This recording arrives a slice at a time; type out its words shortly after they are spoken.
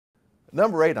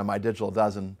Number 8 on my digital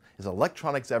dozen is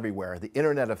electronics everywhere, the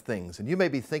Internet of Things. And you may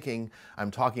be thinking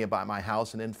I'm talking about my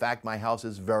house, and in fact my house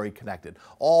is very connected.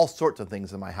 All sorts of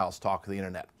things in my house talk to the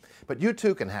Internet. But you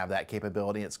too can have that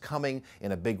capability, and it's coming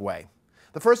in a big way.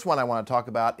 The first one I want to talk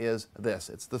about is this.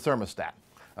 It's the thermostat.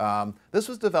 This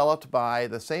was developed by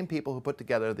the same people who put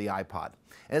together the iPod.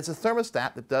 And it's a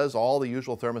thermostat that does all the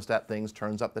usual thermostat things,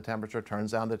 turns up the temperature,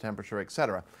 turns down the temperature,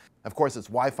 etc. Of course, it's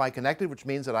Wi-Fi connected, which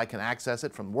means that I can access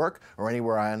it from work or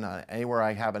anywhere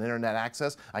I have an internet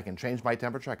access. I can change my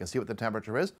temperature, I can see what the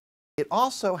temperature is. It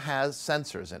also has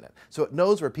sensors in it, so it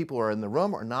knows where people are in the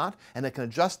room or not, and it can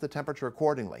adjust the temperature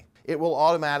accordingly. It will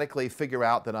automatically figure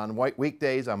out that on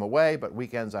weekdays I'm away, but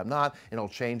weekends I'm not, and it'll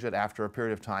change it after a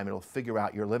period of time. It'll figure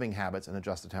out your living habits and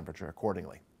adjust the temperature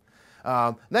accordingly.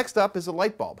 Next up is a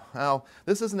light bulb. Now,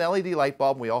 this is an LED light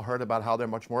bulb. We all heard about how they're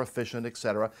much more efficient,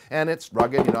 etc. And it's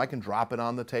rugged. You know, I can drop it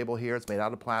on the table here. It's made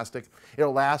out of plastic.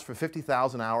 It'll last for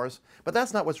 50,000 hours. But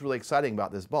that's not what's really exciting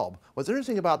about this bulb. What's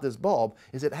interesting about this bulb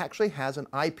is it actually has an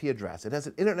IP address. It has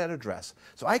an internet address.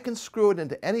 So I can screw it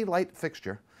into any light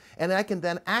fixture, and I can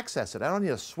then access it. I don't need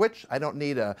a switch. I don't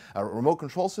need a remote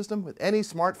control system. With any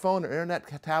smartphone or internet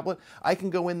tablet, I can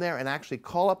go in there and actually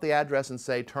call up the address and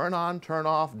say, turn on, turn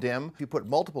off, dim. If you put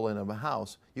multiple in a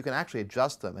house, you can actually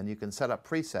adjust them, and you can set up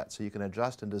presets so you can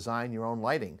adjust and design your own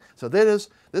lighting. So this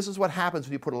is what happens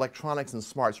when you put electronics and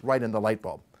smarts right in the light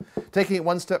bulb. Taking it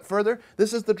one step further,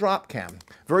 this is the drop cam.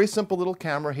 Very simple little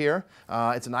camera here.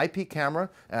 It's an IP camera.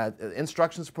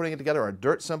 Instructions for putting it together are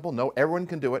dirt simple. No, everyone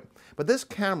can do it. But this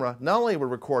camera not only will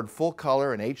record full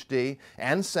color and HD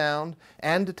and sound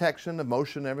and detection of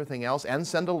motion and everything else and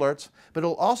send alerts, but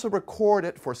it'll also record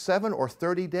it for 7 or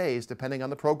 30 days depending on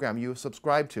the program you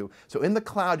subscribe to. So in the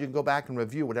cloud you can go back and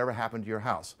review whatever happened to your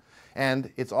house.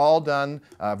 And it's all done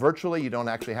virtually. You don't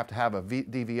actually have to have a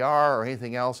DVR or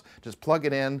anything else. Just plug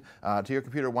it in to your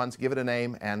computer once, give it a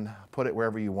name, and put it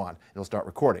wherever you want. It'll start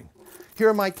recording. Here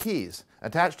are my keys.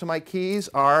 Attached to my keys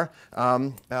are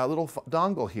a little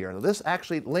dongle here. This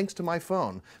actually links to my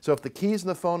phone. So if the keys and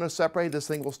the phone are separated, this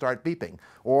thing will start beeping.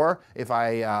 Or if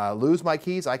I lose my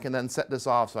keys, I can then set this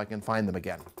off so I can find them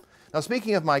again. Now,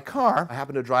 speaking of my car, I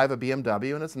happen to drive a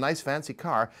BMW, and it's a nice fancy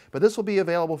car, but this will be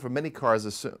available for many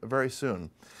cars very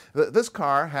soon. This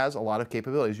car has a lot of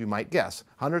capabilities, you might guess.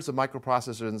 Hundreds of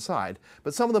microprocessors inside,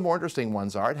 but some of the more interesting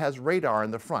ones are it has radar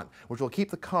in the front, which will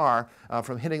keep the car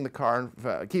from hitting the car,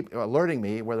 keep alerting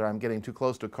me whether I'm getting too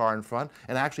close to a car in front,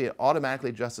 and actually it automatically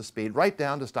adjusts the speed right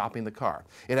down to stopping the car.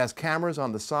 It has cameras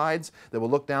on the sides that will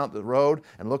look down at the road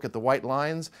and look at the white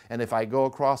lines, and if I go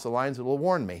across the lines, it will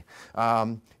warn me.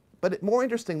 But more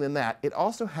interesting than that, it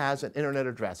also has an internet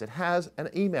address. It has an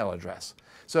email address.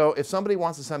 So if somebody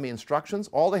wants to send me instructions,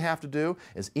 all they have to do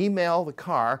is email the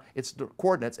car its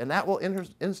coordinates, and that will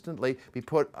instantly be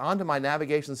put onto my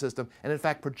navigation system and in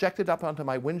fact projected up onto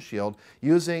my windshield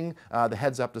using the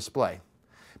heads-up display.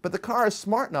 But the car is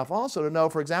smart enough also to know,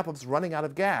 for example, if it's running out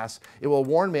of gas, it will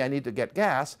warn me I need to get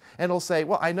gas, and it'll say,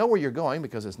 well, I know where you're going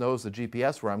because it knows the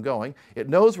GPS where I'm going. It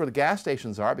knows where the gas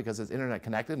stations are because it's internet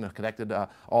connected and connected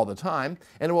all the time,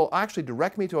 and it will actually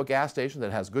direct me to a gas station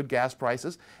that has good gas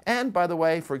prices. And by the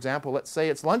way, for example, let's say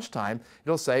it's lunchtime,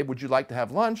 it'll say, would you like to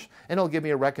have lunch? And it'll give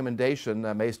me a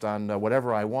recommendation based on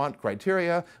whatever I want,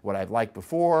 criteria, what I've liked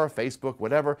before, Facebook,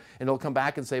 whatever, and it'll come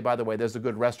back and say, by the way, there's a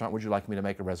good restaurant, would you like me to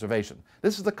make a reservation?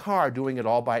 This is the car doing it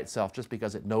all by itself just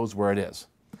because it knows where it is.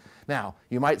 Now,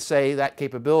 you might say that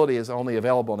capability is only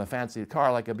available in a fancy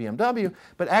car like a BMW,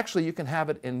 but actually you can have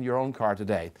it in your own car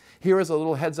today. Here is a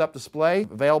little heads-up display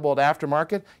available at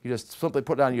aftermarket. You just simply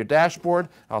put it on your dashboard.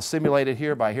 I'll simulate it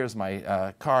here by, here's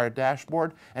my car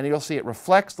dashboard, and you'll see it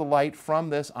reflects the light from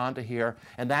this onto here,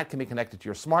 and that can be connected to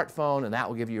your smartphone, and that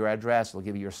will give you your address, it'll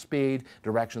give you your speed,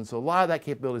 direction, so a lot of that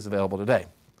capability is available today.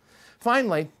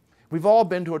 Finally, we've all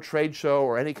been to a trade show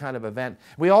or any kind of event.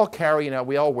 We all carry,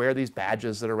 we all wear these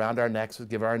badges that are around our necks that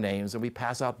give our names, and we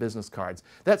pass out business cards.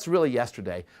 That's really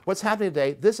yesterday. What's happening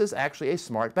today, this is actually a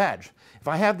smart badge. If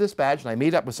I have this badge and I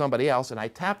meet up with somebody else and I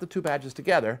tap the two badges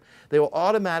together, they will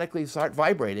automatically start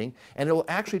vibrating, and it will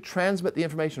actually transmit the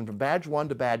information from badge 1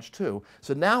 to badge 2.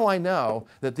 So now I know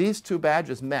that these two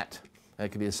badges met. It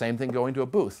could be the same thing going to a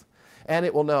booth. And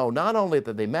it will know not only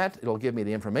that they met, it'll give me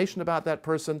the information about that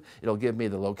person, it'll give me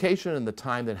the location and the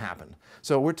time that happened.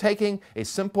 So we're taking a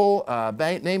simple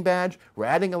name badge, we're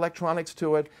adding electronics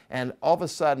to it, and all of a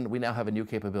sudden we now have a new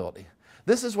capability.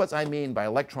 This is what I mean by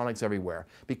electronics everywhere.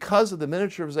 Because of the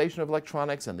miniaturization of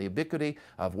electronics and the ubiquity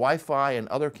of Wi-Fi and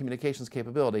other communications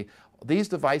capability, these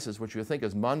devices, which you think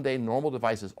as mundane, normal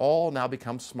devices, all now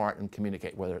become smart and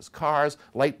communicate, whether it's cars,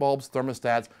 light bulbs,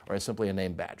 thermostats, or simply a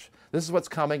name badge. This is what's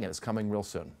coming, and it's coming real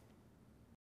soon.